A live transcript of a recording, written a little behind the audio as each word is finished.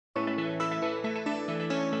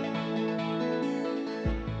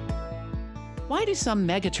Why do some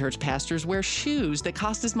megachurch pastors wear shoes that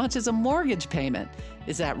cost as much as a mortgage payment?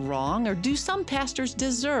 Is that wrong, or do some pastors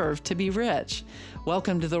deserve to be rich?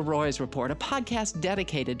 Welcome to The Roys Report, a podcast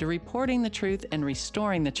dedicated to reporting the truth and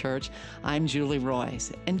restoring the church. I'm Julie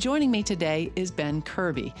Roys, and joining me today is Ben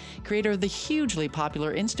Kirby, creator of the hugely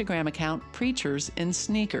popular Instagram account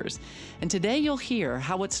PreachersNSneakers. And today you'll hear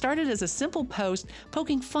how what started as a simple post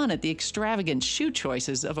poking fun at the extravagant shoe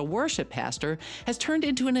choices of a worship pastor has turned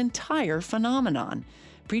into an entire phenomenon.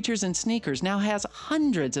 PreachersNSneakers now has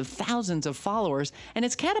hundreds of thousands of followers, and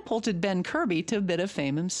it's catapulted Ben Kirby to a bit of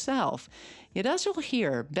fame himself. Yet as you'll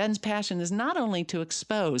hear, Ben's passion is not only to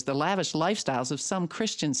expose the lavish lifestyles of some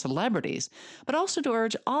Christian celebrities, but also to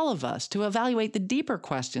urge all of us to evaluate the deeper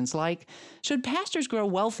questions like, should pastors grow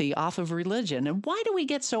wealthy off of religion, and why do we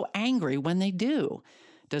get so angry when they do?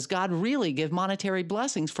 Does God really give monetary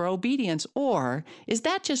blessings for obedience, or is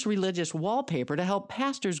that just religious wallpaper to help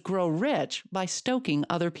pastors grow rich by stoking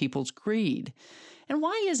other people's greed? And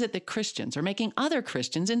why is it that Christians are making other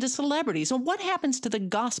Christians into celebrities, and what happens to the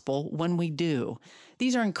gospel when we do?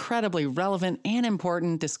 These are incredibly relevant and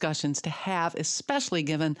important discussions to have, especially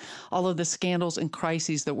given all of the scandals and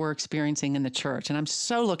crises that we're experiencing in the church. And I'm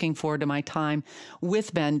so looking forward to my time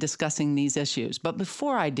with Ben discussing these issues. But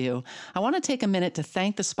before I do, I want to take a minute to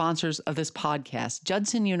thank the sponsors of this podcast,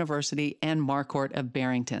 Judson University and Marquardt of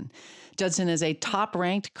Barrington. Judson is a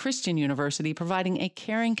top-ranked Christian university providing a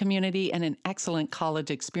caring community and an excellent college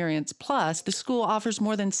experience. Plus, the school offers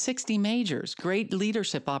more than 60 majors, great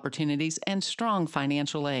leadership opportunities, and strong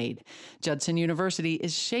financial aid. Judson University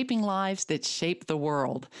is shaping lives that shape the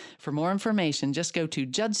world. For more information, just go to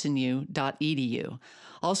judsonu.edu.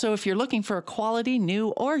 Also, if you're looking for a quality new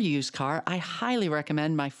or used car, I highly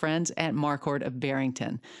recommend my friends at Marquardt of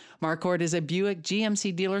Barrington. Marquardt is a Buick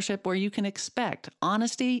GMC dealership where you can expect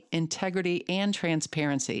honesty, integrity, and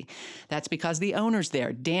transparency. That's because the owners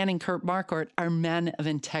there, Dan and Kurt Marquardt, are men of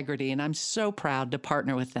integrity, and I'm so proud to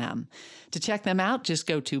partner with them. To check them out, just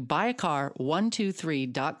go to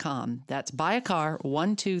buyacar123.com. That's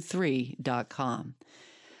buyacar123.com.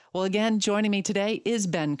 Well, again, joining me today is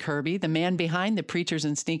Ben Kirby, the man behind the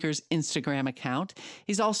PreachersNSneakers Instagram account.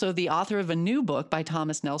 He's also the author of a new book by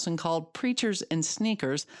Thomas Nelson called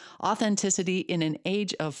PreachersNSneakers, Authenticity in an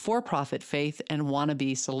Age of For-Profit Faith and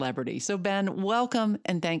Wannabe Celebrity. So, Ben, welcome,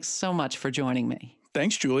 and thanks so much for joining me.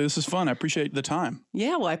 Thanks, Julie. This is fun. I appreciate the time.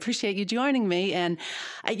 Yeah, well, I appreciate you joining me. And,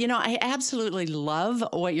 I absolutely love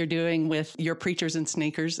what you're doing with your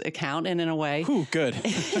PreachersNSneakers account. And in a way... Ooh, good.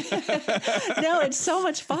 No, it's so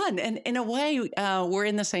much fun. And in a way, we're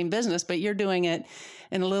in the same business, but you're doing it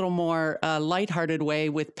in a little more lighthearted way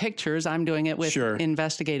with pictures. I'm doing it with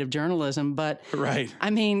investigative journalism. But right.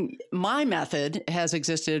 I mean, my method has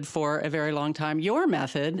existed for a very long time. Your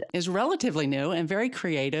method is relatively new and very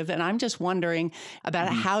creative. And I'm just wondering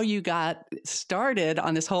about how you got started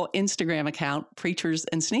on this whole Instagram account,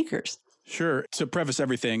 PreachersNSneakers. Sure. To preface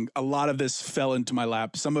everything, a lot of this fell into my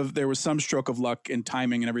lap. There was some stroke of luck and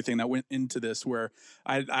timing and everything that went into this where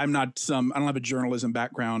I don't have a journalism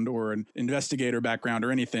background or an investigator background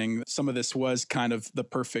or anything. Some of this was kind of the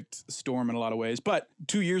perfect storm in a lot of ways. But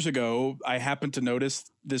 2 years ago, I happened to notice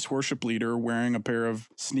this worship leader wearing a pair of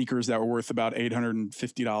sneakers that were worth about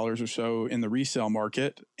 $850 or so in the resale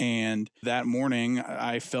market. And that morning,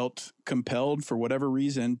 I felt compelled for whatever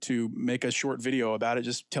reason to make a short video about it,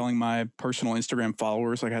 just telling my personal Instagram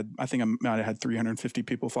followers, I think I might have had 350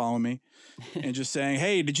 people following me, and just saying,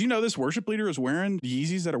 hey, did you know this worship leader is wearing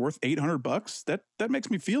Yeezys that are worth $800? That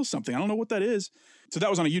makes me feel something. I don't know what that is. So that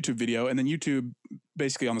was on a YouTube video. And then YouTube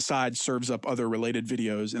basically on the side serves up other related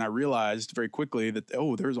videos. And I realized very quickly that,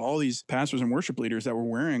 there's all these pastors and worship leaders that were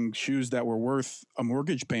wearing shoes that were worth a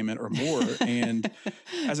mortgage payment or more. And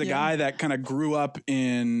as a guy that kind of grew up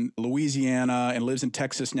in Louisiana and lives in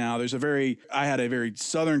Texas now, I had a very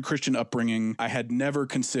Southern Christian upbringing. I had never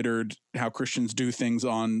considered how Christians do things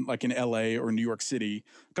in LA or New York City.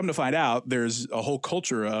 Come to find out, there's a whole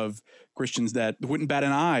culture of Christians that wouldn't bat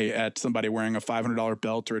an eye at somebody wearing a $500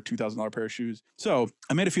 belt or a $2,000 pair of shoes. So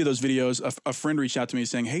I made a few of those videos. A friend reached out to me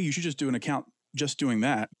saying, hey, you should just do an account just doing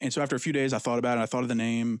that. And so after a few days, I thought about it. I thought of the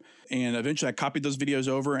name, and eventually I copied those videos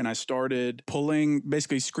over and I started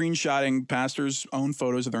basically screenshotting pastors' own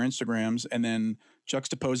photos of their Instagrams and then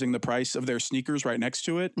juxtaposing the price of their sneakers right next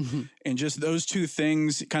to it. Mm-hmm. And just those two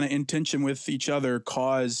things kind of in tension with each other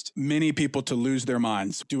caused many people to lose their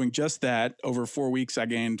minds. Doing just that, over 4 weeks, I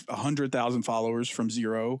gained 100,000 followers from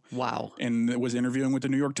zero. Wow. And was interviewing with the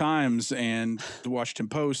New York Times and the Washington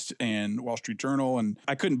Post and Wall Street Journal. And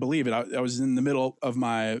I couldn't believe it. I was in the middle of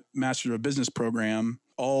my Master of Business program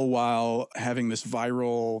all while having this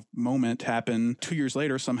viral moment happen 2 years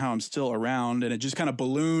later. Somehow I'm still around, and it just kind of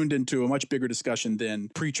ballooned into a much bigger discussion than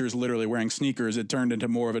preachers literally wearing sneakers. It turned into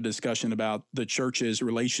more of a discussion about the church's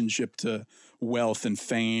relationship to wealth and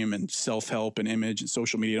fame and self-help and image and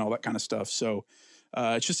social media and all that kind of stuff. So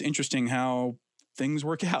it's just interesting how things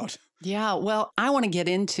work out. Yeah, well, I want to get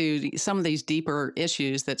into some of these deeper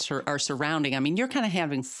issues that are surrounding. I mean, you're kind of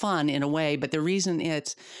having fun in a way, but the reason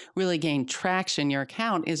it's really gained traction, your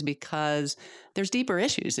account, is because there's deeper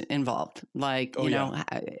issues involved, like,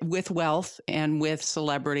 with wealth and with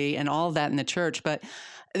celebrity and all of that in the church. But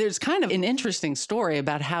there's kind of an interesting story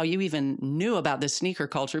about how you even knew about this sneaker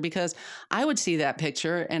culture, because I would see that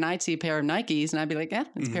picture and I'd see a pair of Nikes and I'd be like, yeah,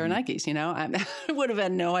 it's a pair of Nikes. I would have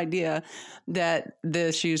had no idea that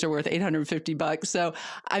the shoes are worth $850. So,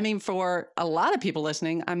 I mean, for a lot of people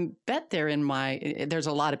listening, I bet there's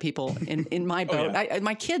a lot of people in my boat.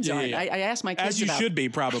 My kids aren't. Yeah. I asked my kids as you should be,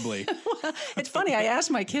 probably. Well, it's funny. I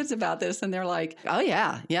asked my kids about this and they're like, oh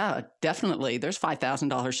yeah, definitely. There's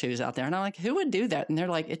 $5,000 shoes out there. And I'm like, who would do that? And they're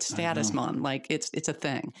like, it's status, Mom. Like it's a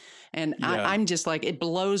thing. And I'm just like, it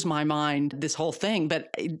blows my mind, this whole thing.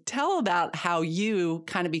 But tell about how you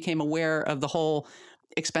kind of became aware of the whole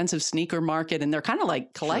expensive sneaker market, and they're kind of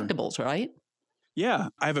like collectibles, right? Yeah,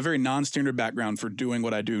 I have a very non-standard background for doing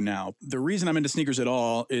what I do now. The reason I'm into sneakers at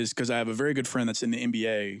all is because I have a very good friend that's in the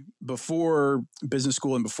NBA. Before business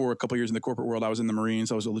school and before a couple of years in the corporate world, I was in the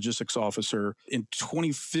Marines. I was a logistics officer. In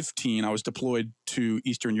 2015, I was deployed to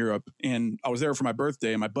Eastern Europe, and I was there for my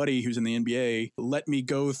birthday. And my buddy, who's in the NBA, let me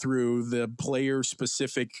go through the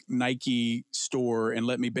player-specific Nike store and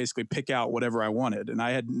let me basically pick out whatever I wanted. And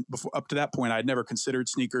I had, up to that point, I had never considered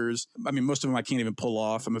sneakers. I mean, most of them I can't even pull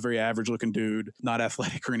off. I'm a very average-looking dude, not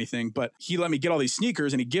athletic or anything, but he let me get all these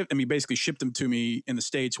sneakers, and he basically shipped them to me in the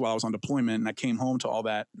States while I was on deployment. And I came home to all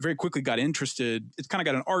that. Very quickly got interested. It's kind of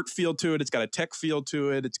got an art feel to it. It's got a tech feel to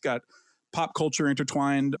it. It's got pop culture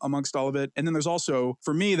intertwined amongst all of it. And then there's also,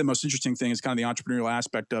 for me, the most interesting thing is kind of the entrepreneurial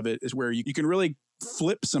aspect of it, is where you can really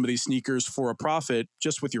flip some of these sneakers for a profit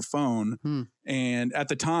just with your phone. And at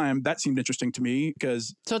the time, that seemed interesting to me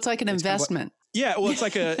because... So it's like an investment. Yeah, well, it's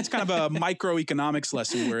kind of a microeconomics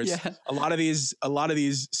lesson where it's a lot of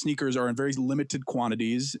these sneakers are in very limited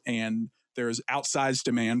quantities, and there's outsized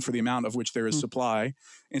demand for the amount of which there is supply.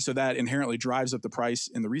 And so that inherently drives up the price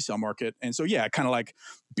in the resale market. And so, yeah, kind of like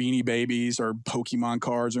Beanie Babies or Pokemon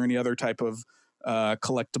cards or any other type of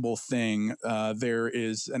collectible thing, there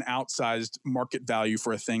is an outsized market value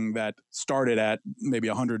for a thing that started at maybe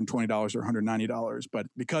 $120 or $190. But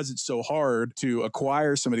because it's so hard to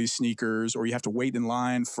acquire some of these sneakers, or you have to wait in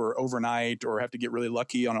line for overnight or have to get really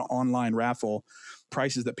lucky on an online raffle,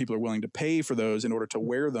 prices that people are willing to pay for those in order to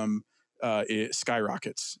wear them, it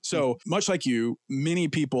skyrockets. So much like you, many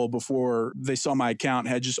people before they saw my account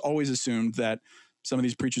had just always assumed that some of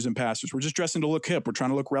these preachers and pastors were just dressing to look hip. We're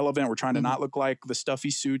trying to look relevant. We're trying to not look like the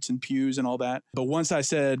stuffy suits and pews and all that. But once I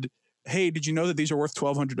said, hey, did you know that these are worth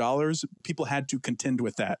 $1,200? People had to contend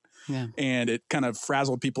with that. Yeah. And it kind of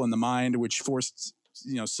frazzled people in the mind, which forced,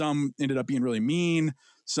 some ended up being really mean.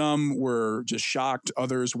 Some were just shocked.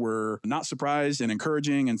 Others were not surprised and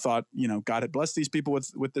encouraging and thought, God had blessed these people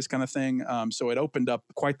with this kind of thing. So it opened up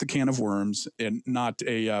quite the can of worms, and not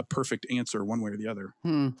a perfect answer one way or the other.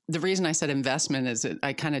 The reason I said investment is that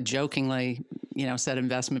I kind of jokingly, said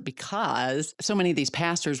investment because so many of these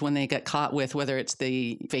pastors, when they get caught with whether it's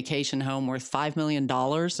the vacation home worth $5 million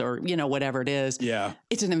or, whatever it is,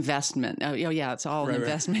 it's an investment. Oh yeah, it's all an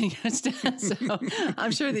investment. So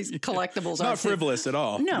I'm sure these collectibles are not frivolous at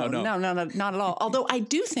all. No, not at all. Although I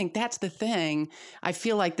do think that's the thing. I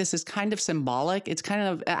feel like this is kind of symbolic. It's kind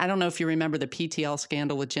of, I don't know if you remember the PTL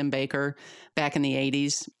scandal with Jim Baker back in the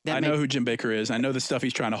 80s. I know who Jim Baker is. I know the stuff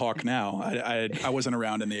he's trying to hawk now. I wasn't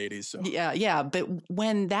around in the 80s. So. Yeah. But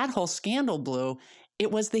when that whole scandal blew,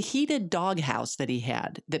 it was the heated doghouse that he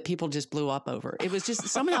had that people just blew up over. It was just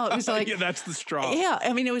somehow it was like, yeah, that's the straw. Yeah.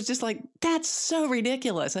 I mean, it was just like, that's so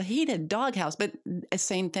ridiculous. A heated doghouse. But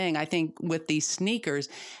same thing, I think, with these sneakers.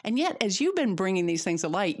 And yet, as you've been bringing these things to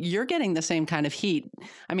light, you're getting the same kind of heat.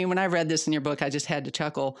 I mean, when I read this in your book, I just had to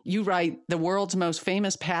chuckle. You write, the world's most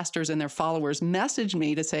famous pastors and their followers messaged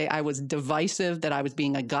me to say I was divisive, that I was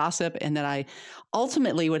being a gossip, and that I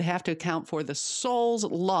ultimately would have to account for the souls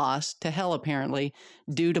lost to hell, apparently,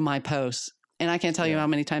 due to my posts. And I can't tell you how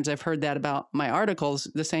many times I've heard that about my articles,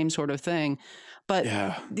 the same sort of thing. But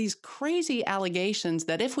these crazy allegations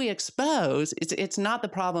that if we expose, it's not the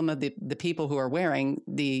problem of the people who are wearing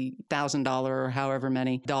the $1,000 or however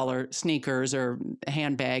many dollar sneakers or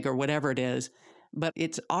handbag or whatever it is, but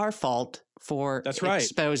it's our fault for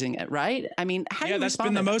exposing it, right? I mean, how do you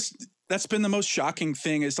respond to that? That's been the most shocking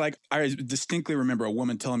thing. It's like, I distinctly remember a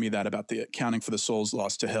woman telling me that about the accounting for the souls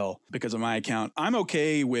lost to hell because of my account. I'm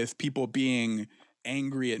okay with people being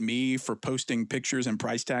angry at me for posting pictures and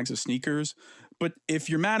price tags of sneakers. But if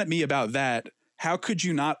you're mad at me about that, how could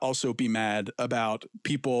you not also be mad about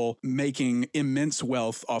people making immense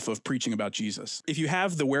wealth off of preaching about Jesus? If you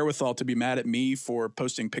have the wherewithal to be mad at me for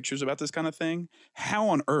posting pictures about this kind of thing, how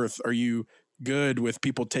on earth are you good with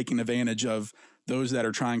people taking advantage of those that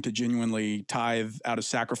are trying to genuinely tithe out of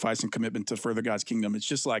sacrifice and commitment to further God's kingdom? It's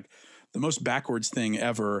just like the most backwards thing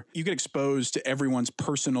ever. You get exposed to everyone's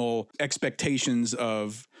personal expectations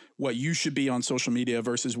of what you should be on social media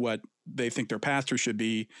versus what they think their pastor should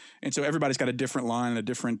be. And so everybody's got a different line, a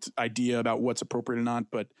different idea about what's appropriate or not.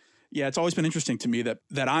 But yeah, it's always been interesting to me that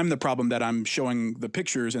I'm the problem, that I'm showing the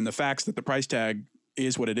pictures and the facts that the price tag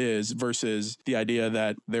is what it is versus the idea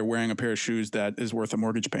that they're wearing a pair of shoes that is worth a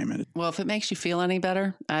mortgage payment. Well, if it makes you feel any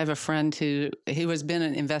better, I have a friend who has been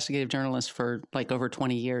an investigative journalist for like over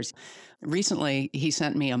 20 years. Recently, he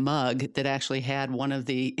sent me a mug that actually had one of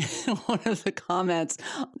the comments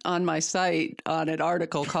on my site on an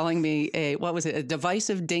article calling me a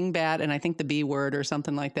divisive dingbat, and I think the B word or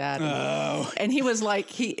something like that. Oh. And he was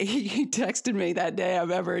like, he texted me that day, I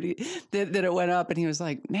remember that it went up, and he was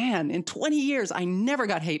like, man, in 20 years, I never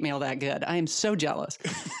got hate mail that good. I am so jealous.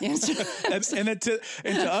 And to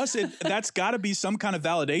us, that's got to be some kind of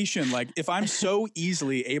validation. Like, if I'm so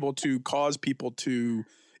easily able to cause people to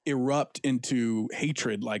erupt into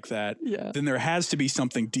hatred like that, then there has to be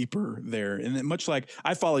something deeper there. And then, much like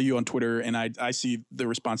I follow you on Twitter and I see the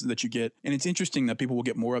responses that you get. And it's interesting that people will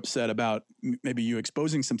get more upset about maybe you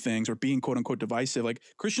exposing some things or being quote unquote divisive. Like,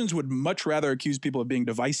 Christians would much rather accuse people of being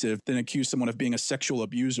divisive than accuse someone of being a sexual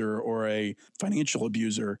abuser or a financial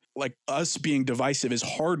abuser. Like, us being divisive is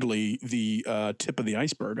hardly the tip of the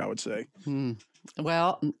iceberg, I would say.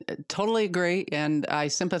 Well, totally agree. And I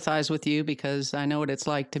sympathize with you because I know what it's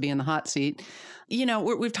like to be in the hot seat. You know,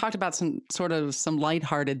 we've talked about some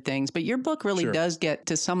lighthearted things, but your book really does get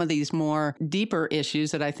to some of these more deeper issues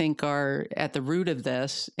that I think are at the root of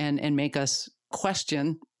this and make us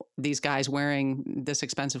question these guys wearing this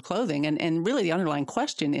expensive clothing. And really the underlying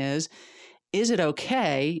question is it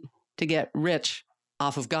okay to get rich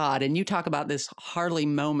off of God? And you talk about this Harley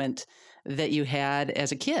moment that you had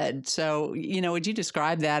as a kid. So, you know, would you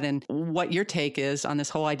describe that and what your take is on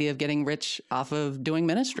this whole idea of getting rich off of doing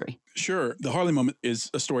ministry? Sure. The Harley moment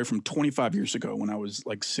is a story from 25 years ago when I was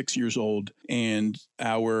like 6 years old, and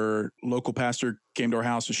our local pastor came to our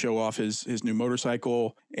house to show off his new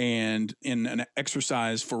motorcycle. And in an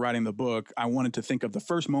exercise for writing the book, I wanted to think of the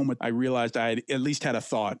first moment I realized I had at least had a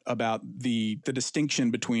thought about the distinction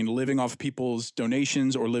between living off people's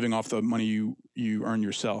donations or living off the money you earn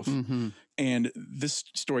yourself. Mm-hmm. And this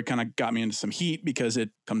story kind of got me into some heat because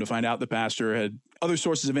it come to find out the pastor had other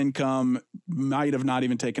sources of income, might have not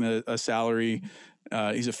even taken a salary.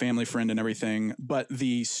 He's a family friend and everything. But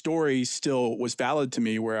the story still was valid to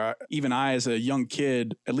me, where even I, as a young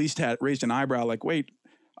kid, at least had raised an eyebrow like, wait,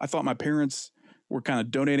 I thought my parents were kind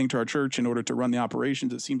of donating to our church in order to run the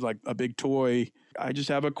operations. It seems like a big toy. I just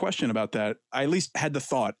have a question about that. I at least had the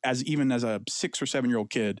thought even as a 6 or 7 year old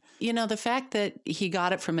kid. You know, the fact that he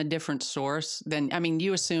got it from a different source than, I mean,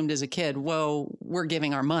 you assumed as a kid, whoa, we're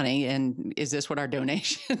giving our money. And is this what our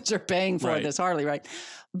donations are paying for this Harley, right?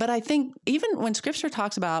 But I think even when scripture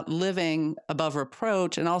talks about living above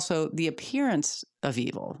reproach and also the appearance of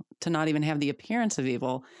evil, to not even have the appearance of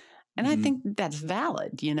evil, and I think that's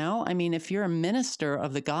valid, you know? I mean, if you're a minister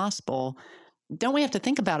of the gospel, don't we have to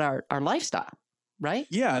think about our lifestyle, right?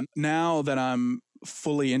 Yeah. Now that I'm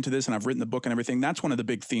fully into this and I've written the book and everything, that's one of the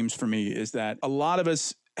big themes for me, is that a lot of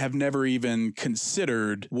us have never even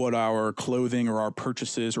considered what our clothing or our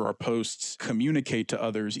purchases or our posts communicate to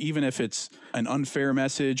others, even if it's an unfair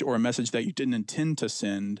message or a message that you didn't intend to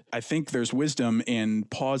send. I think there's wisdom in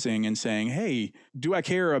pausing and saying, hey, do I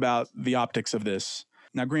care about the optics of this?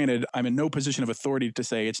 Now, granted, I'm in no position of authority to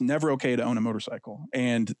say it's never okay to own a motorcycle.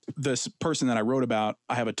 And this person that I wrote about,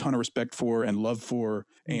 I have a ton of respect for and love for,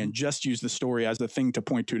 and just use the story as the thing to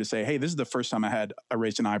point to say, hey, this is the first time I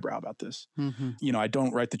raised an eyebrow about this. Mm-hmm. You know, I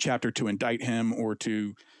don't write the chapter to indict him or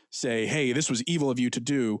to say, hey, this was evil of you to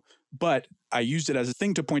do. But I used it as a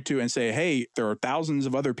thing to point to and say, hey, there are thousands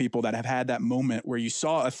of other people that have had that moment where you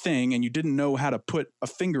saw a thing and you didn't know how to put a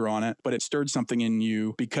finger on it, but it stirred something in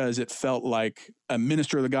you because it felt like a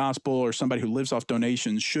minister of the gospel or somebody who lives off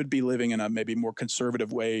donations should be living in a maybe more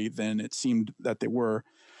conservative way than it seemed that they were.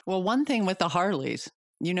 Well, one thing with the Harleys,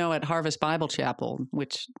 you know, at Harvest Bible Chapel,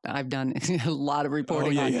 which I've done a lot of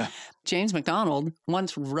reporting on, James McDonald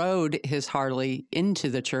once rode his Harley into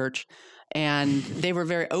the church. And they were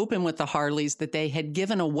very open with the Harleys that they had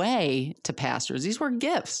given away to pastors. These were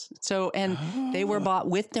gifts. So, and they were bought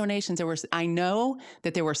with donations. I know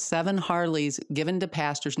that there were 7 Harleys given to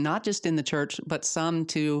pastors, not just in the church, but some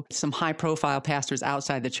to some high profile pastors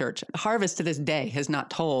outside the church. Harvest to this day has not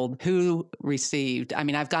told who received. I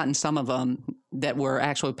mean, I've gotten some of them that were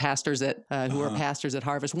actually pastors who were pastors at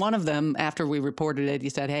Harvest. One of them, after we reported it, he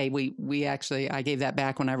said, "Hey, I gave that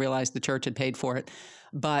back when I realized the church had paid for it."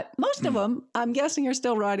 But most of them, I'm guessing, are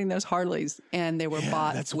still riding those Harleys, and they were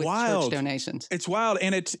bought with church donations. It's wild.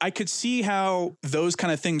 And I could see how those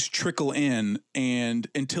kind of things trickle in. And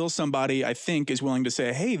until somebody, I think, is willing to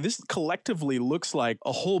say, hey, this collectively looks like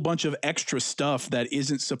a whole bunch of extra stuff that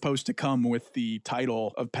isn't supposed to come with the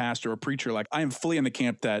title of pastor or preacher. Like, I am fully in the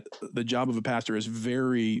camp that the job of a pastor is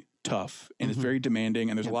very tough and it's very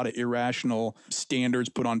demanding, and there's a lot of irrational standards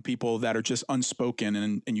put on people that are just unspoken,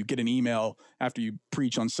 and you get an email after you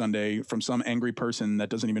preach on Sunday from some angry person that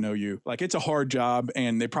doesn't even know you. Like, it's a hard job,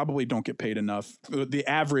 and they probably don't get paid enough. The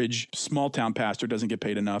average small town pastor doesn't get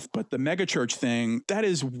paid enough, but the megachurch thing, that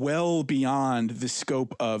is well beyond the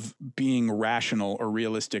scope of being rational or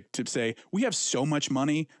realistic to say, we have so much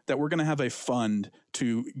money that we're going to have a fund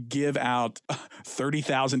to give out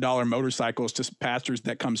 $30,000 motorcycles to pastors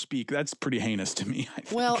that come speak. That's pretty heinous to me, I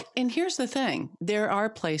think. Well, and here's the thing. There are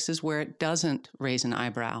places where it doesn't raise an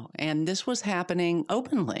eyebrow. And this was happening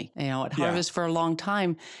openly, at Harvest for a long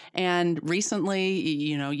time. And recently,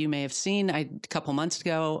 you may have seen, a couple months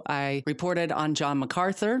ago, I reported on John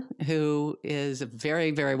MacArthur, who is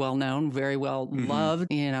very, very well known, very well loved,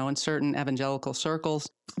 in certain evangelical circles.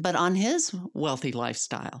 But on his wealthy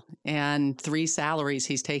lifestyle and 3 salaries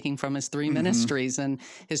he's taking from his 3 ministries and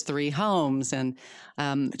his 3 homes and,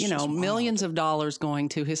 millions of dollars going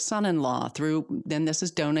to his son-in-law then this is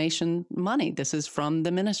donation money. This is from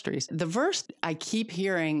the ministries. The verse I keep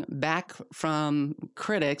hearing back from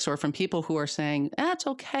critics or from people who are saying, that's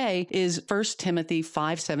okay, is 1 Timothy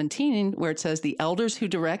 5:17, where it says, the elders who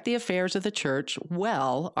direct the affairs of the church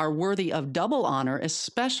well are worthy of double honor,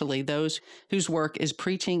 especially those whose work is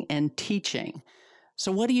preaching and teaching.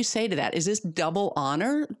 So what do you say to that? Is this double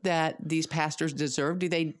honor that these pastors deserve? Do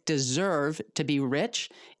they deserve to be rich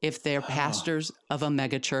if they're pastors of a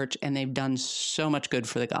megachurch and they've done so much good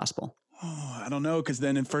for the gospel? I don't know, because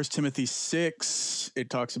then in 1 Timothy 6,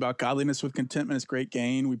 it talks about godliness with contentment is great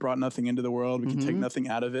gain. We brought nothing into the world. We can take nothing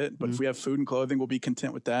out of it. But if we have food and clothing, we'll be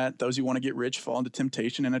content with that. Those who want to get rich fall into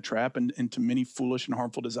temptation and a trap and into many foolish and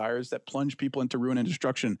harmful desires that plunge people into ruin and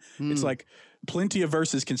destruction. It's like plenty of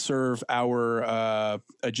verses can serve our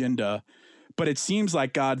agenda, but it seems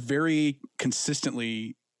like God very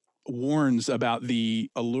consistently warns about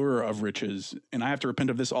the allure of riches. And I have to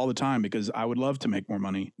repent of this all the time because I would love to make more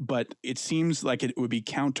money. But it seems like it would be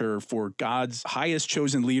counter for God's highest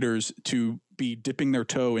chosen leaders to be dipping their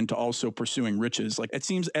toe into also pursuing riches. Like, it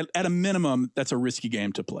seems at a minimum, that's a risky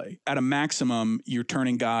game to play. At a maximum, you're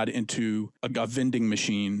turning God into a vending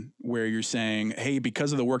machine where you're saying, hey,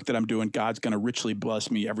 because of the work that I'm doing, God's going to richly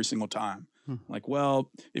bless me every single time. Like,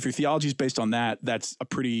 well, if your theology is based on that, that's a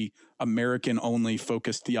pretty American-only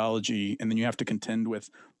focused theology. And then you have to contend with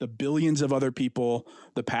the billions of other people,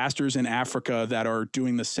 the pastors in Africa that are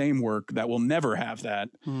doing the same work that will never have that.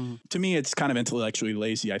 To me, it's kind of intellectually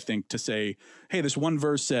lazy, I think, to say, hey, this one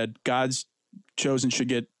verse said God's chosen should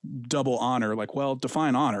get double honor. Like, well,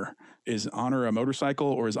 define honor. Is honor a motorcycle,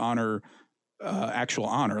 or is honor actual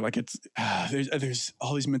honor? Like, it's there's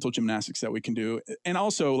all these mental gymnastics that we can do. And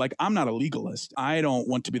also, like, I'm not a legalist. I don't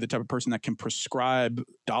want to be the type of person that can prescribe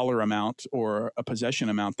dollar amount or a possession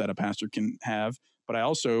amount that a pastor can have. But I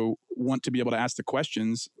also want to be able to ask the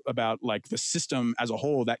questions about, like, the system as a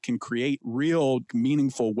whole that can create real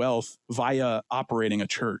meaningful wealth via operating a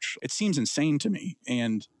church. It seems insane to me.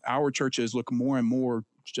 And our churches look more and more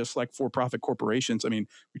just like for-profit corporations. I mean,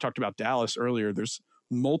 we talked about Dallas earlier. There's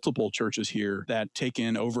multiple churches here that take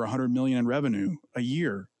in over 100 million in revenue a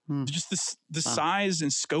year. Just the size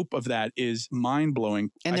and scope of that is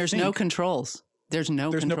mind-blowing. And there's no controls. There's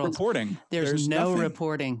no reporting. There's no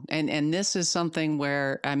reporting. And this is something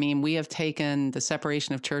where, I mean, we have taken the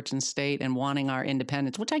separation of church and state and wanting our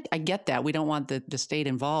independence, which I get that. We don't want the state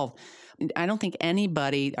involved. I don't think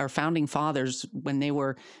anybody, our founding fathers, when they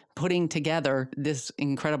were putting together this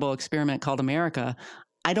incredible experiment called America,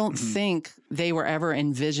 I don't think they were ever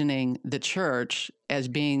envisioning the church as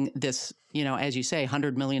being this, as you say,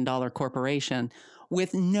 $100 million corporation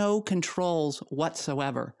with no controls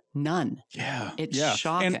whatsoever. None. Yeah. It's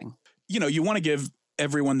shocking. And, you want to give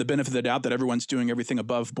everyone the benefit of the doubt that everyone's doing everything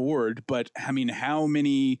above board. But I mean, how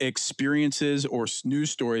many experiences or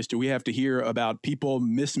news stories do we have to hear about people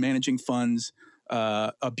mismanaging funds,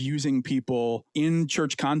 abusing people in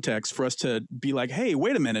church context for us to be like, hey,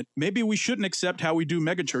 wait a minute, maybe we shouldn't accept how we do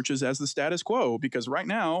mega churches as the status quo, because right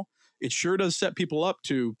now it sure does set people up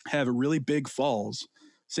to have really big falls.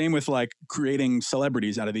 Same with like creating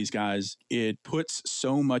celebrities out of these guys. It puts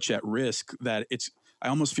so much at risk that I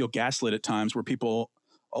almost feel gaslit at times, where people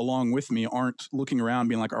along with me aren't looking around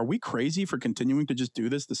being like, are we crazy for continuing to just do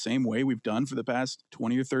this the same way we've done for the past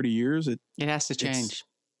 20 or 30 years? It has to change.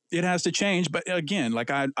 It has to change. But again, like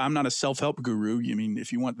I'm not a self-help guru. I mean,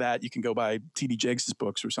 if you want that, you can go buy T.D. Jakes'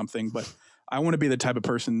 books or something. But I want to be the type of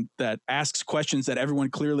person that asks questions that everyone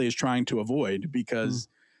clearly is trying to avoid, because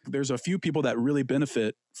there's a few people that really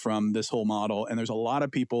benefit from this whole model. And there's a lot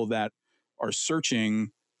of people that are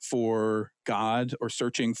searching for God or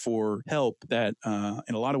searching for help that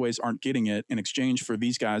in a lot of ways aren't getting it in exchange for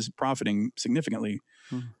these guys profiting significantly.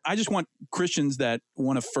 I just want Christians that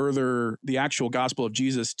want to further the actual gospel of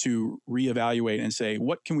Jesus to reevaluate and say,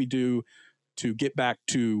 what can we do to get back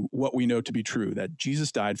to what we know to be true, that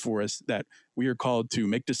Jesus died for us, that we are called to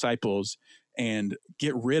make disciples and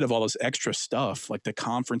get rid of all this extra stuff like the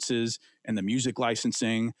conferences and the music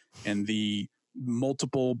licensing and the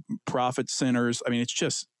multiple profit centers. I mean, it's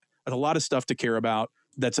just a lot of stuff to care about.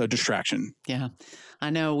 That's a distraction. Yeah. I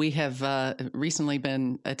know we have recently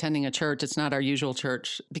been attending a church. It's not our usual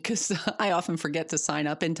church because I often forget to sign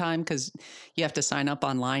up in time, because you have to sign up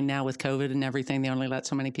online now with COVID and everything. They only let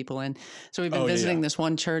so many people in. So we've been visiting this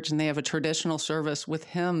one church, and they have a traditional service with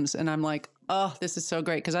hymns. And I'm like, oh, this is so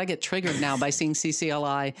great, because I get triggered now by seeing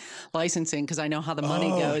CCLI licensing, because I know how the money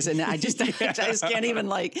goes. And I just can't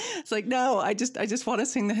even it's like, no, I just want to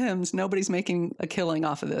sing the hymns. Nobody's making a killing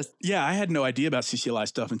off of this. Yeah, I had no idea about CCLI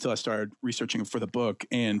stuff until I started researching for the book.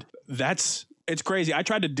 And it's crazy. I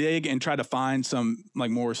tried to dig and try to find some like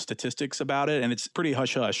more statistics about it. And it's pretty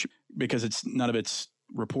hush hush because none of it's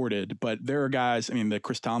reported. But there are guys, I mean, the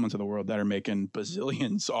Chris Tomlins of the world that are making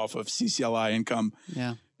bazillions off of CCLI income.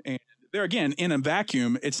 Yeah. And there again, in a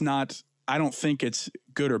vacuum, I don't think it's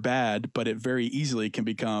good or bad, but it very easily can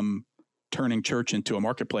become turning church into a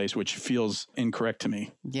marketplace, which feels incorrect to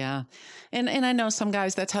me. Yeah. And I know some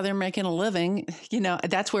guys, that's how they're making a living.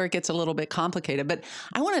 That's where it gets a little bit complicated. But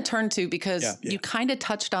I want to turn to, because you kind of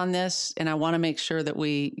touched on this, and I want to make sure that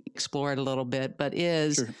we explore it a little bit, but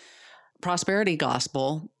prosperity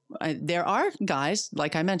gospel. There are guys,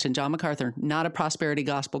 like I mentioned, John MacArthur, not a prosperity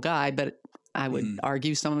gospel guy, but I would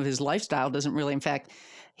argue some of his lifestyle doesn't really, in fact,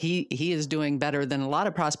 he is doing better than a lot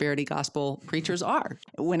of prosperity gospel preachers are.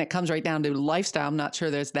 When it comes right down to lifestyle, I'm not sure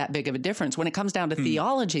there's that big of a difference. When it comes down to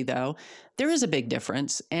theology, though, there is a big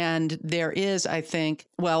difference. And there is, I think,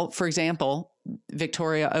 well, for example,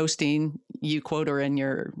 Victoria Osteen, you quote her in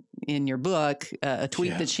your book, a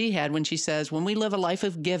tweet that she had when she says, when we live a life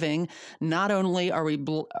of giving, not only are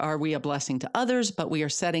we a blessing to others, but we are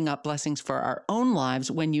setting up blessings for our own lives.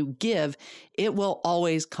 When you give, it will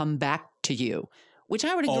always come back to you. Which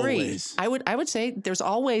I would agree. Always. I would say there's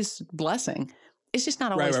always blessing. It's just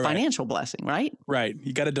not always financial blessing, right? Right.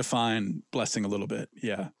 You got to define blessing a little bit.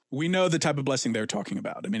 Yeah. We know the type of blessing they're talking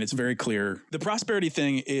about. I mean, it's very clear. The prosperity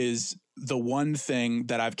thing is the one thing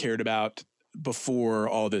that I've cared about before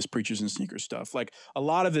all this Preachers and Sneakers stuff. Like, a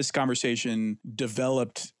lot of this conversation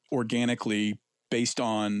developed organically based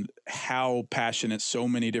on how passionate so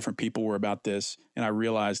many different people were about this. And I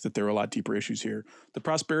realized that there were a lot deeper issues here. The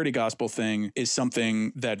prosperity gospel thing is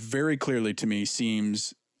something that very clearly to me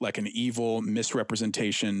seems like an evil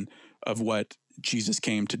misrepresentation of what Jesus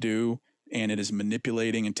came to do. And it is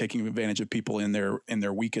manipulating and taking advantage of people in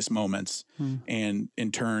their weakest moments, and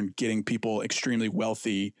in turn getting people extremely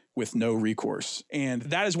wealthy with no recourse. And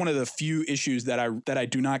that is one of the few issues that I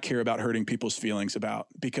do not care about hurting people's feelings about,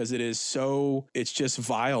 because it's just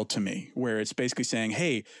vile to me, where it's basically saying,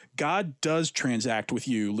 hey, God does transact with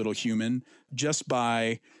you, little human, just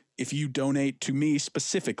by, if you donate to me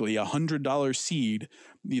specifically $100 seed,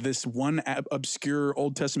 this one obscure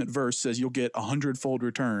Old Testament verse says you'll get 100-fold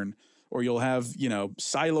return. Or you'll have,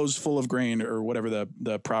 silos full of grain, or whatever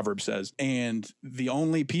the proverb says. And the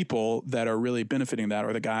only people that are really benefiting that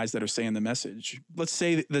are the guys that are saying the message. Let's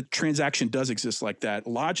say the transaction does exist like that.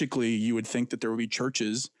 Logically, you would think that there would be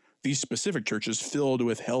churches, these specific churches, filled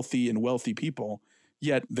with healthy and wealthy people.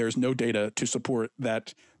 Yet there's no data to support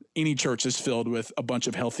that any church is filled with a bunch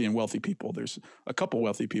of healthy and wealthy people. There's a couple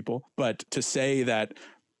wealthy people. But to say that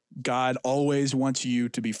God always wants you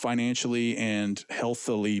to be financially and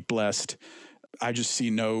healthily blessed, I just see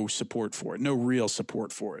no support for it, no real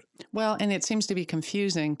support for it. Well, and it seems to be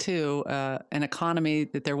confusing, too, an economy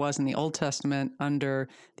that there was in the Old Testament under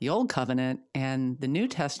the Old Covenant and the New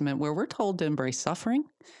Testament, where we're told to embrace suffering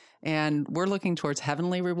and we're looking towards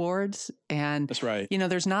heavenly rewards. And that's right.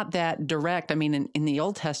 There's not that direct. I mean, in the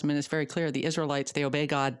Old Testament, it's very clear. The Israelites, they obey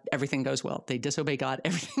God, everything goes well. They disobey God,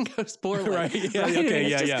 everything goes poorly. Right. Yeah. Right? Okay.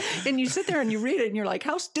 Yeah. And you sit there and you read it and you're like,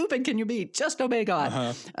 how stupid can you be? Just obey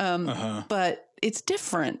God. But it's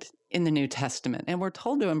different in the New Testament, and we're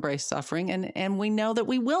told to embrace suffering, and we know that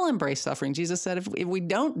we will embrace suffering. Jesus said, if we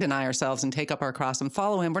don't deny ourselves and take up our cross and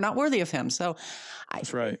follow him, we're not worthy of him. So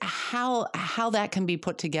that's right. How that can be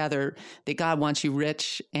put together, that God wants you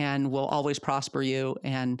rich and will always prosper you.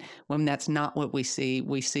 And when that's not what we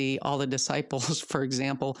see all the disciples, for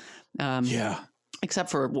example, except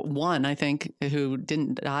for one, I think, who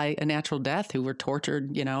didn't die a natural death, who were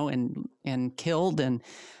tortured, and killed. And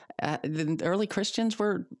the early Christians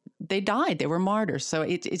they died. They were martyrs. So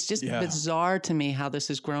it's just bizarre to me how this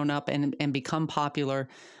has grown up and become popular,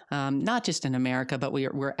 not just in America, but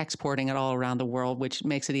we're exporting it all around the world, which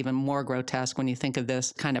makes it even more grotesque when you think of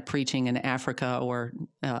this kind of preaching in Africa or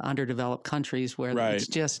underdeveloped countries where it's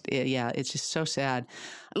just so sad.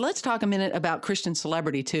 Let's talk a minute about Christian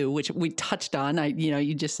celebrity too, which we touched on.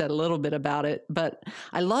 You just said a little bit about it, but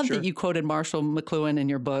I love that you quoted Marshall McLuhan in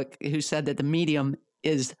your book, who said that the medium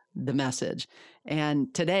is the message.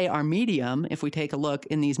 And today our medium, if we take a look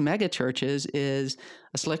in these mega churches, is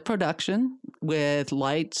a slick production with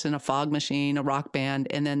lights and a fog machine, a rock band,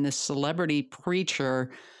 and then this celebrity preacher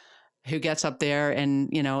who gets up there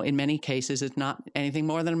and, in many cases is not anything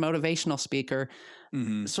more than a motivational speaker.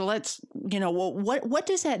 Mm-hmm. So let's, what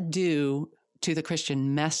does that do to the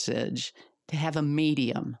Christian message to have a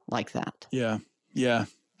medium like that? Yeah. Yeah.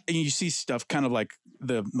 And you see stuff kind of like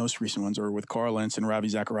the most recent ones are with Carl Lentz and Ravi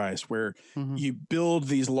Zacharias, where you build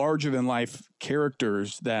these larger than life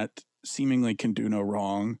characters that seemingly can do no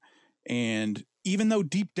wrong. And even though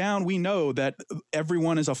deep down we know that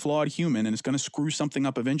everyone is a flawed human and it's going to screw something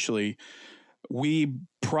up eventually, we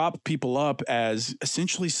prop people up as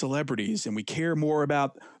essentially celebrities, and we care more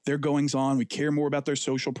about their goings on. We care more about their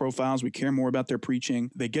social profiles. We care more about their preaching.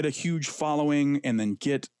 They get a huge following and then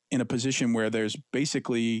get in a position where there's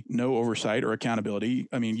basically no oversight or accountability.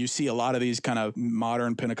 I mean, you see a lot of these kind of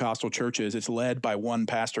modern Pentecostal churches, it's led by one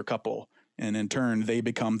pastor couple. And in turn, they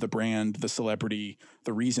become the brand, the celebrity,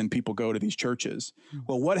 the reason people go to these churches. Mm-hmm.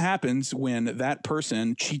 Well, what happens when that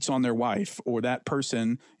person cheats on their wife, or that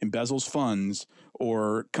person embezzles funds,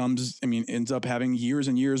 or ends up having years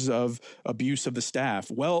and years of abuse of the staff?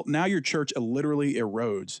 Well, now your church literally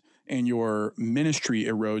erodes, and your ministry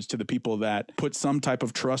erodes to the people that put some type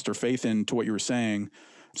of trust or faith into what you were saying.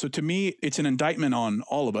 So to me, it's an indictment on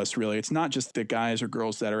all of us, really. It's not just the guys or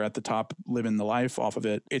girls that are at the top living the life off of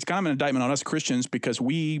it. It's kind of an indictment on us Christians because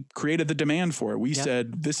we created the demand for it. We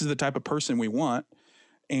said, this is the type of person we want.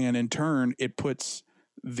 And in turn, it puts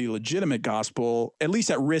the legitimate gospel at least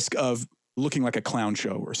at risk of looking like a clown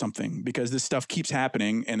show or something, because this stuff keeps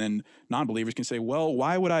happening. And then non-believers can say, well,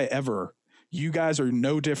 why would I ever? You guys are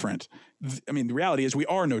no different. I mean, the reality is we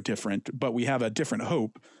are no different, but we have a different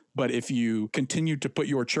hope. But if you continue to put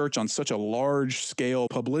your church on such a large scale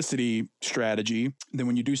publicity strategy, then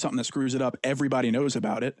when you do something that screws it up, everybody knows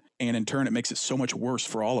about it. And in turn, it makes it so much worse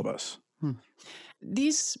for all of us.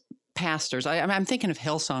 These pastors, I'm thinking of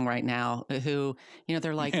Hillsong right now, who,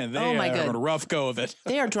 they're like, they oh my God, having a rough go of it.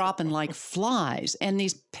 They are dropping like flies. And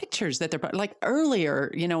these pictures that they're like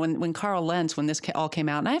earlier, when Carl Lentz, when this all came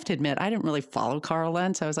out, and I have to admit, I didn't really follow Carl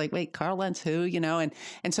Lentz. I was like, wait, Carl Lentz who,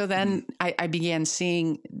 and so then I began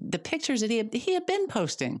seeing the pictures that he had been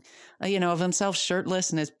posting, of himself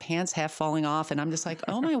shirtless and his pants half falling off. And I'm just like,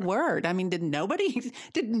 oh my word. I mean, did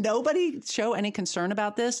nobody show any concern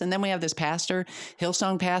about this? And then we have this pastor,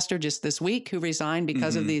 Hillsong pastor, just this week, who resigned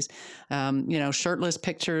because of these, shirtless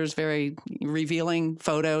pictures, very revealing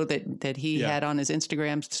photo that he had on his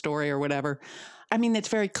Instagram story or whatever. I mean, it's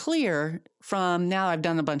very clear from now. I've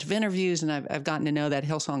done a bunch of interviews and I've gotten to know that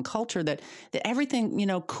Hillsong culture, that everything,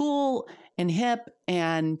 cool and hip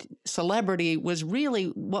and celebrity was really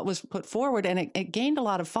what was put forward, and it gained a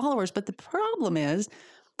lot of followers. But the problem is,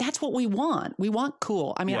 that's what we want. We want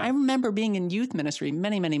cool. I mean, I remember being in youth ministry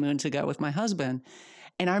many, many moons ago with my husband.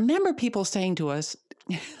 And I remember people saying to us,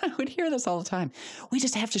 I would hear this all the time, we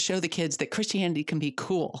just have to show the kids that Christianity can be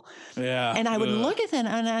cool. Yeah. And I would look at them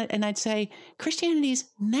and I'd say,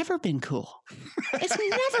 Christianity's never been cool. It's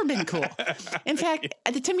never been cool. In fact,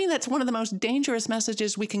 to me, that's one of the most dangerous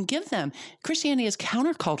messages we can give them. Christianity is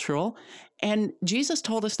countercultural, and Jesus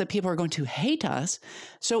told us that people are going to hate us.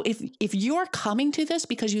 So if you're coming to this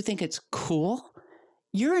because you think it's cool,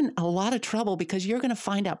 you're in a lot of trouble, because you're going to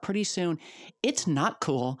find out pretty soon it's not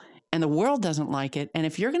cool and the world doesn't like it. And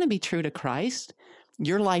if you're going to be true to Christ,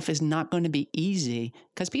 your life is not going to be easy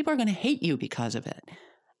because people are going to hate you because of it.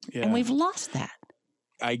 Yeah. And we've lost that.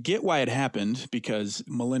 I get why it happened, because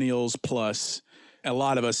millennials plus a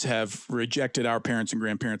lot of us have rejected our parents and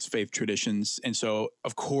grandparents' faith traditions. And so,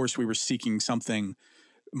 of course, we were seeking something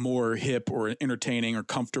more hip or entertaining or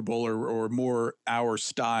comfortable or more our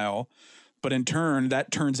style. But in turn,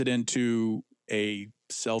 that turns it into a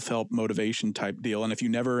self-help motivation type deal. And if you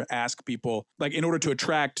never ask people, like, in order to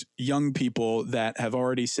attract young people that have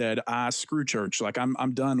already said, screw church, like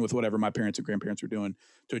I'm done with whatever my parents and grandparents were doing,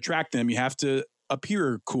 to attract them, you have to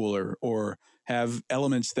appear cooler or have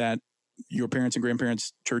elements that your parents and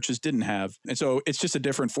grandparents' churches didn't have. And so it's just a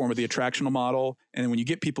different form of the attractional model. And when you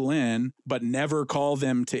get people in, but never call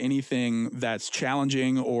them to anything that's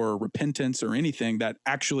challenging or repentance or anything that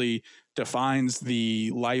actually defines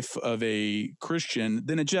the life of a Christian,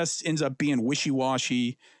 then it just ends up being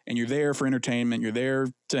wishy-washy, and you're there for entertainment. You're there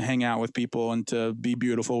to hang out with people and to be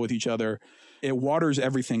beautiful with each other. It waters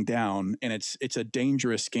everything down, and it's a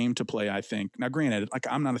dangerous game to play, I think. Now, granted, like,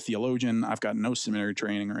 I'm not a theologian. I've got no seminary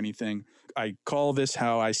training or anything. I call this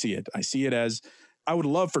how I see it. I see it as, I would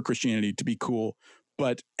love for Christianity to be cool,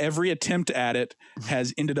 but every attempt at it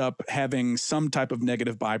has ended up having some type of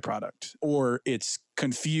negative byproduct, or it's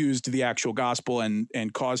confused the actual gospel and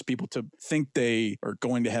caused people to think they are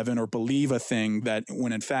going to heaven or believe a thing that,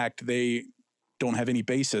 when in fact they don't have any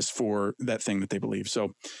basis for that thing that they believe.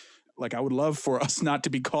 So, like, I would love for us not to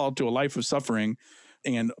be called to a life of suffering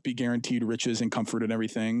and be guaranteed riches and comfort and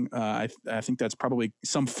everything. I think that's probably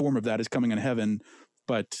some form of that is coming in heaven,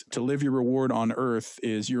 but to live your reward on earth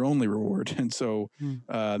is your only reward. And so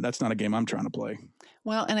that's not a game I'm trying to play.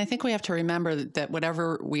 Well, and I think we have to remember that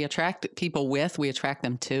whatever we attract people with, we attract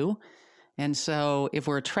them to. And so if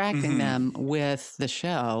we're attracting them with the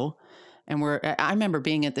show, and I remember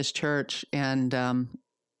being at this church, and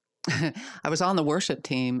I was on the worship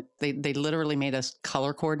team. They literally made us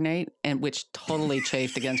color coordinate, and which totally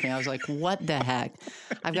chafed against me. I was like, what the heck?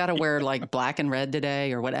 I've got to wear like black and red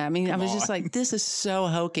today or what? I mean, I was just like, this is so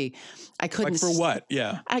hokey. I couldn't. Like, for what?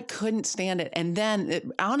 Yeah. I couldn't stand it. And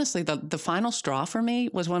then honestly, the final straw for me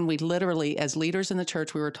was when we literally, as leaders in the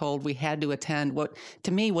church, we were told we had to attend what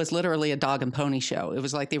to me was literally a dog and pony show. It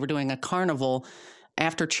was like they were doing a carnival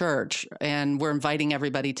after church, and we're inviting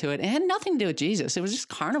everybody to it. It had nothing to do with Jesus. It was just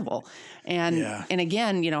carnival. And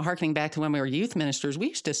again, hearkening back to when we were youth ministers, we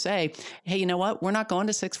used to say, hey, you know what? We're not going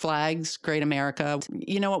to Six Flags, Great America.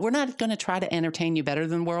 You know what? We're not going to try to entertain you better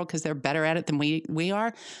than the world because they're better at it than we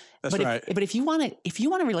are. That's right. But if you want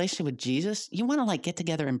a relationship with Jesus, you want to like get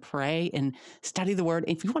together and pray and study the word.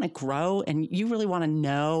 If you want to grow and you really want to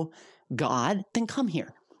know God, then come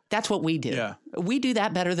here. That's what we do. Yeah. We do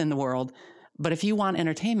that better than the world. But if you want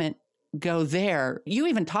entertainment, go there. You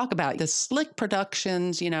even talk about the slick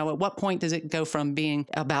productions. At what point does it go from being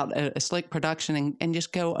about a slick production and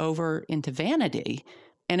just go over into vanity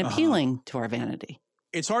and appealing to our vanity?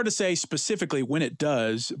 It's hard to say specifically when it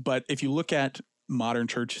does, but if you look at modern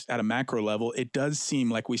church at a macro level, it does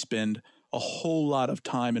seem like we spend a whole lot of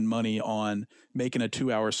time and money on making a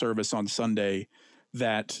 2-hour service on Sunday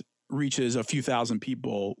that reaches a few thousand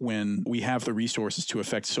people when we have the resources to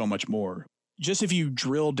affect so much more. Just if you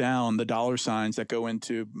drill down the dollar signs that go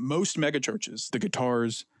into most megachurches, the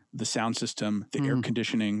guitars, the sound system, the air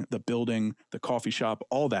conditioning, the building, the coffee shop,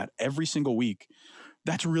 all that, every single week,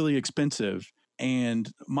 that's really expensive.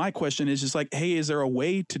 And my question is just like, hey, is there a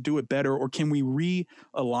way to do it better? Or can we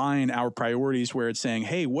realign our priorities where it's saying,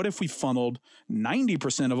 hey, what if we funneled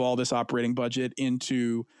 90% of all this operating budget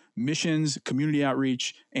into missions, community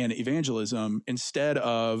outreach, and evangelism instead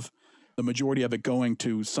of the majority of it going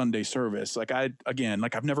to Sunday service? Like, I've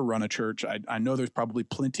never run a church. I know there's probably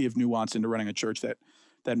plenty of nuance into running a church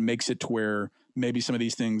that makes it to where maybe some of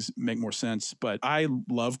these things make more sense. But I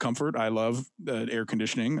love comfort. I love air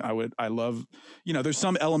conditioning. I love, there's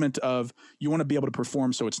some element of you want to be able to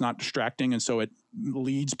perform so it's not distracting. And so it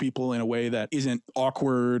leads people in a way that isn't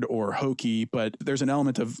awkward or hokey, but there's an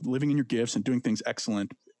element of living in your gifts and doing things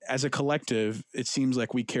excellent. As a collective, it seems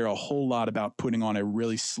like we care a whole lot about putting on a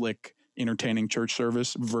really slick, entertaining church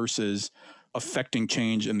service versus affecting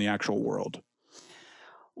change in the actual world.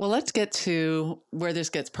 Well, let's get to where this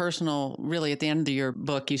gets personal. Really, at the end of your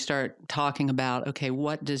book, you start talking about, okay,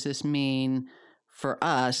 what does this mean for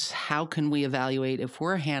us? How can we evaluate if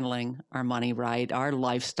we're handling our money right, our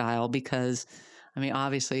lifestyle? Because,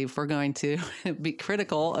 obviously, if we're going to be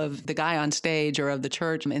critical of the guy on stage or of the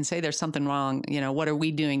church and say there's something wrong, what are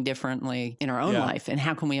we doing differently in our own life? And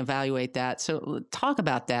how can we evaluate that? So talk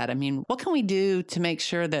about that. What can we do to make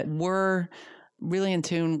sure that we're really in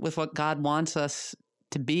tune with what God wants us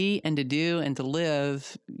to be and to do and to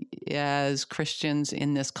live as Christians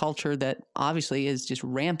in this culture that obviously is just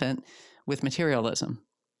rampant with materialism?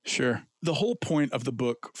 Sure. The whole point of the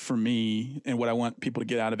book for me and what I want people to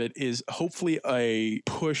get out of it is hopefully a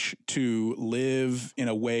push to live in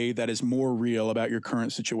a way that is more real about your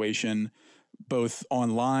current situation, both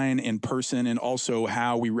online, in person, and also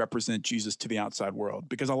how we represent Jesus to the outside world.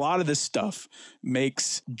 Because a lot of this stuff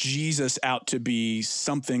makes Jesus out to be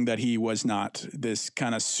something that he was not. This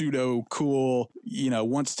kind of pseudo cool,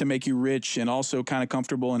 wants to make you rich and also kind of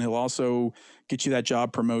comfortable, and he'll also get you that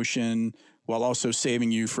job promotion while also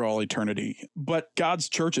saving you for all eternity. But God's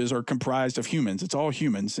churches are comprised of humans. It's all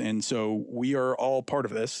humans. And so we are all part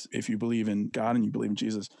of this if you believe in God and you believe in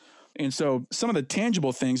Jesus. And so some of the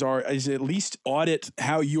tangible things is at least audit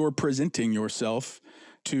how you're presenting yourself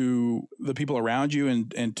to the people around you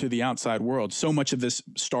and to the outside world. So much of this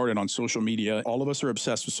started on social media. All of us are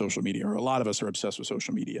obsessed with social media, or a lot of us are obsessed with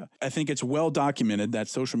social media. I think it's well documented that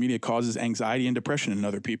social media causes anxiety and depression in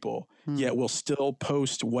other people, yet we'll still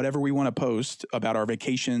post whatever we want to post about our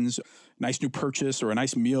vacations, nice new purchase, or a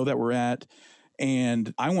nice meal that we're at.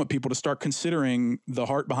 And I want people to start considering the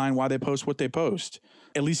heart behind why they post what they post.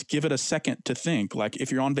 At least give it a second to think. Like,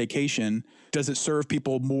 if you're on vacation, does it serve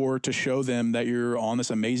people more to show them that you're on this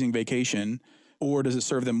amazing vacation? Or does it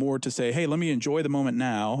serve them more to say, hey, let me enjoy the moment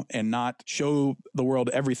now and not show the world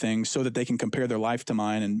everything so that they can compare their life to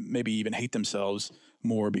mine and maybe even hate themselves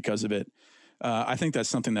more because of it? I think that's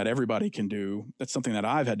something that everybody can do. That's something that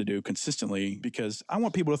I've had to do consistently because I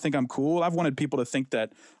want people to think I'm cool. I've wanted people to think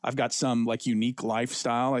that I've got some unique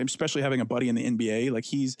lifestyle, especially having a buddy in the NBA. Like,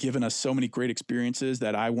 he's given us so many great experiences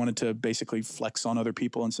that I wanted to basically flex on other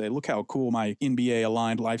people and say, look how cool my NBA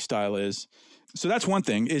aligned lifestyle is. So that's one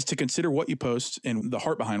thing, is to consider what you post and the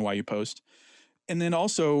heart behind why you post. And then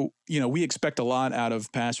also, we expect a lot out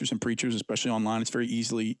of pastors and preachers, especially online. It's very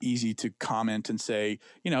easy to comment and say,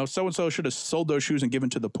 so-and-so should have sold those shoes and given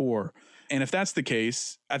to the poor. And if that's the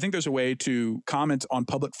case, I think there's a way to comment on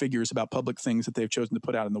public figures about public things that they've chosen to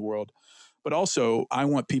put out in the world. But also, I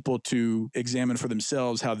want people to examine for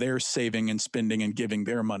themselves how they're saving and spending and giving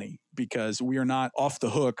their money, because we are not off the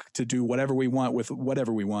hook to do whatever we want with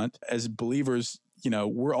whatever we want. As believers,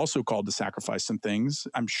 we're also called to sacrifice some things.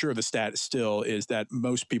 I'm sure the stat still is that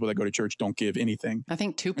most people that go to church don't give anything. I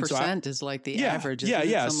think 2% is like the average.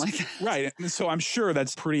 Yeah. Something like that. Right. And so I'm sure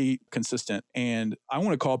that's pretty consistent. And I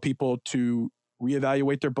want to call people to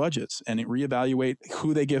reevaluate their budgets and reevaluate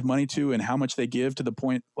who they give money to and how much they give, to the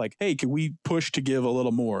point like, hey, could we push to give a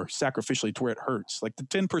little more sacrificially to where it hurts? Like, the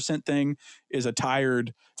 10% thing is a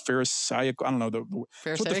tired Pharisaical, I don't know,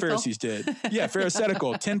 that's what the Pharisees did. Yeah,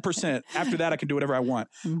 Pharisaical, 10%. After that, I can do whatever I want.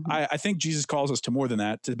 Mm-hmm. I think Jesus calls us to more than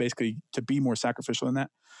that, to be more sacrificial than that.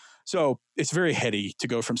 So it's very heady to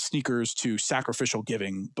go from sneakers to sacrificial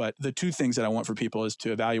giving. But the two things that I want for people is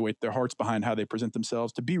to evaluate their hearts behind how they present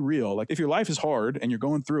themselves, to be real. Like, if your life is hard and you're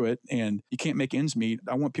going through it and you can't make ends meet,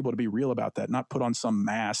 I want people to be real about that, not put on some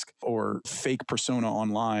mask or fake persona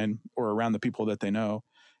online or around the people that they know.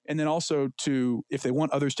 And then also, if they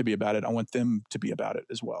want others to be about it, I want them to be about it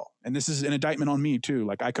as well. And this is an indictment on me too.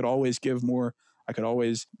 Like, I could always give more. I could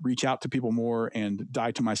always reach out to people more and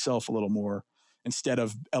die to myself a little more, instead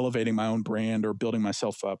of elevating my own brand or building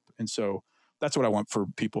myself up. And so that's what I want for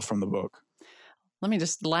people from the book. Let me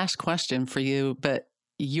last question for you, but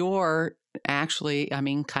you're actually,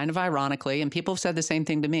 kind of ironically, and people have said the same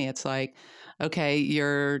thing to me. It's like, okay,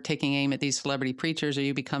 you're taking aim at these celebrity preachers. Are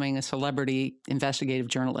you becoming a celebrity investigative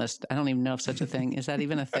journalist? I don't even know if such a thing. Is that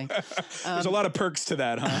even a thing? There's a lot of perks to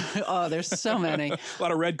that, huh? Oh, there's so many. A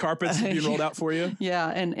lot of red carpets being rolled out for you. Yeah,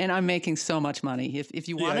 and I'm making so much money. If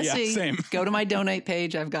you want to see, same. Go to my donate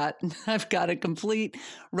page. I've got a complete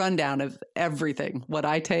rundown of everything, what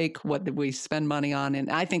I take, what we spend money on,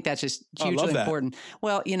 and I think that's just hugely important.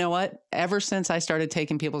 Well, you know what? Ever since I started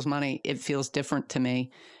taking people's money, it feels different to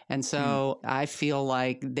me. And so I feel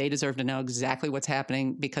like they deserve to know exactly what's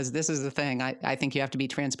happening, because this is the thing. I think you have to be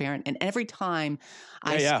transparent. And every time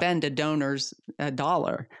I spend a donor's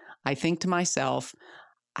dollar, I think to myself,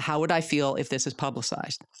 how would I feel if this is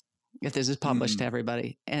publicized, if this is published to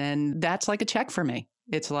everybody? And that's like a check for me.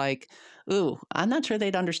 It's like, ooh, I'm not sure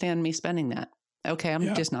they'd understand me spending that. Okay,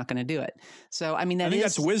 I'm just not going to do it. So, I think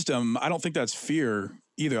that's wisdom. I don't think that's fear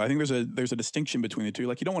either. I think there's a distinction between the two.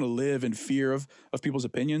 Like, you don't want to live in fear of people's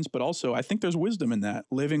opinions, but also I think there's wisdom in that.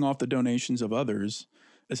 Living off the donations of others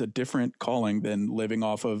is a different calling than living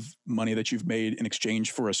off of money that you've made in exchange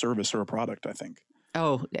for a service or a product, I think.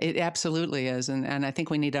 Oh, it absolutely is. And I think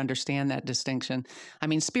we need to understand that distinction. I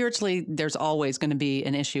mean, spiritually, there's always going to be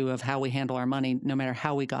an issue of how we handle our money, no matter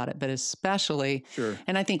how we got it, but especially, Sure.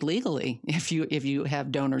 And I think legally, if you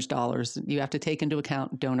have donors' dollars, you have to take into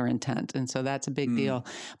account donor intent. And so that's a big deal.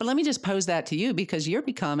 But let me just pose that to you, because you're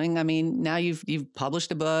becoming, I mean, now you've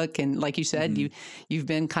published a book, and like you said, you've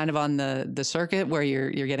been kind of on the circuit where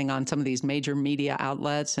you're getting on some of these major media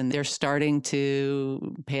outlets, and they're starting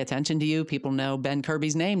to pay attention to you. People know Ben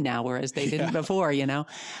Kirby's name now, whereas they didn't before,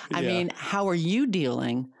 I mean, how are you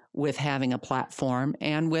dealing with having a platform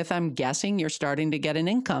and with, I'm guessing you're starting to get an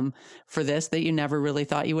income for this that you never really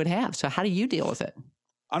thought you would have. So how do you deal with it?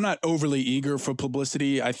 I'm not overly eager for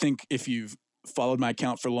publicity. I think if you've followed my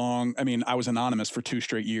account for long, I mean, I was anonymous for 2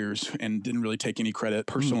 straight years and didn't really take any credit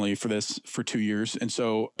personally for this for 2 years. And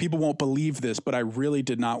so people won't believe this, but I really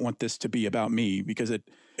did not want this to be about me, because it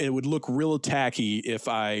would look real tacky if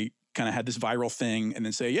I kind of had this viral thing and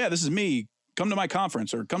then say, yeah, this is me, come to my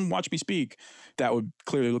conference or come watch me speak. That would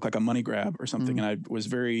clearly look like a money grab or something. And I was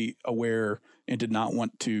very aware and did not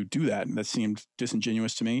want to do that. And that seemed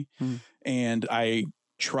disingenuous to me. And I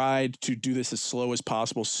tried to do this as slow as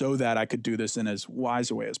possible so that I could do this in as wise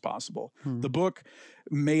a way as possible. The book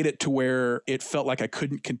made it to where it felt like I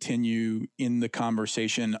couldn't continue in the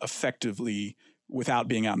conversation effectively without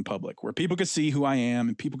being out in public, where people could see who I am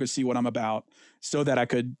and people could see what I'm about, so that I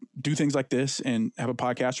could do things like this and have a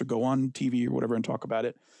podcast or go on TV or whatever and talk about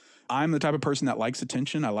it. I'm the type of person that likes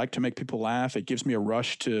attention. I like to make people laugh. It gives me a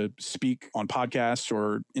rush to speak on podcasts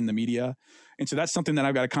or in the media. And so that's something that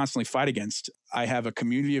I've got to constantly fight against. I have a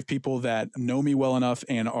community of people that know me well enough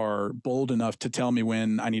and are bold enough to tell me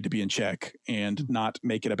when I need to be in check and not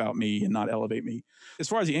make it about me and not elevate me. As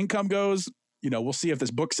far as the income goes, we'll see if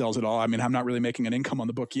this book sells at all. I mean, I'm not really making an income on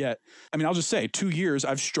the book yet. I mean, I'll just say 2 years,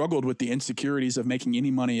 I've struggled with the insecurities of making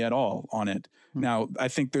any money at all on it. Now, I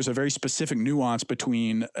think there's a very specific nuance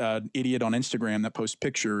between an idiot on Instagram that posts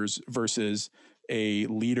pictures versus a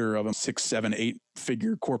leader of a 6, 7, 8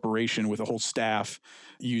 figure corporation with a whole staff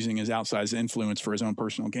using his outsized influence for his own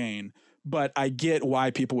personal gain. But I get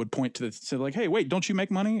why people would point to say like, hey, wait, don't you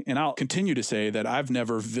make money? And I'll continue to say that I've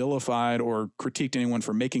never vilified or critiqued anyone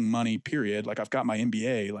for making money, period. Like, I've got my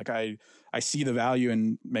MBA. Like, I see the value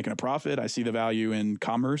in making a profit. I see the value in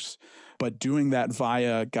commerce. But doing that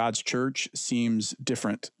via God's church seems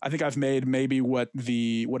different. I think I've made maybe what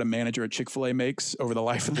a manager at Chick-fil-A makes over the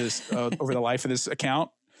life of this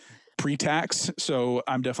account. Pre-tax, so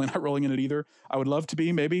I'm definitely not rolling in it either. I would love to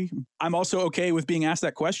be, maybe. I'm also okay with being asked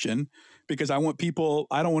that question, because I don't want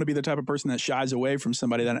to be the type of person that shies away from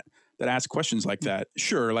somebody that asks questions like that.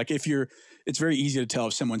 Sure, like it's very easy to tell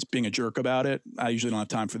if someone's being a jerk about it. I usually don't have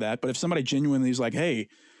time for that. But if somebody genuinely is like, hey,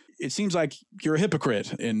 it seems like you're a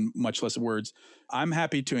hypocrite, in much less words, I'm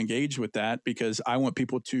happy to engage with that, because I want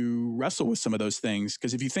people to wrestle with some of those things.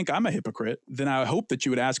 Because if you think I'm a hypocrite, then I hope that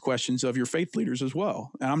you would ask questions of your faith leaders as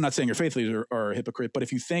well. And I'm not saying your faith leaders are a hypocrite, but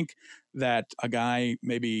if you think that a guy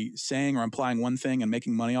maybe saying or implying one thing and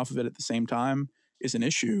making money off of it at the same time is an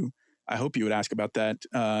issue, I hope you would ask about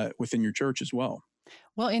that within your church as well.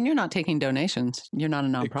 Well, and you're not taking donations. You're not a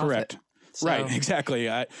nonprofit. Correct. So. Right, exactly.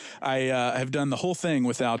 I have done the whole thing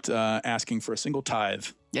without asking for a single tithe.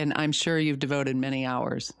 And I'm sure you've devoted many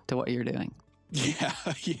hours to what you're doing. Yeah.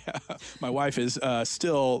 My wife is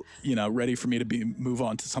still, ready for me to move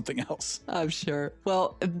on to something else. I'm sure.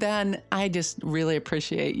 Well, Ben, I just really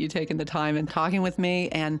appreciate you taking the time and talking with me.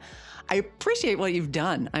 And I appreciate what you've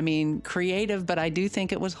done. I mean, creative, but I do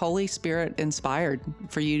think it was Holy Spirit inspired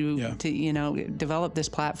for you to, develop this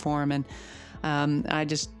platform. And I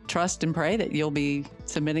just trust and pray that you'll be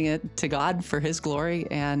submitting it to God for His glory,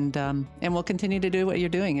 and we'll continue to do what you're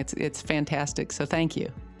doing. It's fantastic. So thank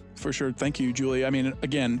you. For sure. Thank you, Julie. I mean,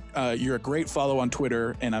 again, you're a great follow on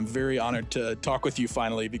Twitter, and I'm very honored to talk with you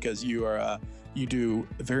finally, because you do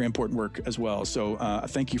very important work as well. So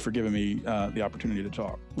thank you for giving me the opportunity to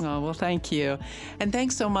talk. Oh, well, thank you. And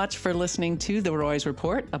thanks so much for listening to The Roys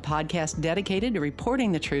Report, a podcast dedicated to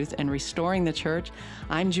reporting the truth and restoring the church.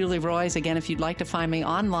 I'm Julie Roys. Again, if you'd like to find me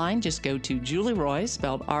online, just go to Julie Roys,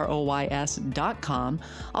 spelled ROYS.com.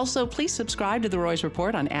 Also, please subscribe to The Roys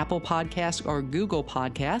Report on Apple Podcasts or Google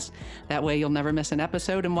Podcasts. That way you'll never miss an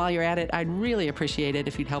episode. And while you're at it, I'd really appreciate it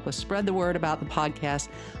if you'd help us spread the word about the podcast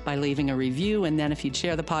by leaving a review. And then if you'd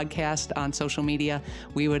share the podcast on social media,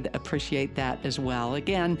 we would appreciate that as well.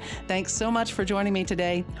 Again, thanks so much for joining me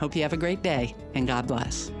today. Hope you have a great day, and God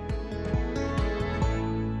bless.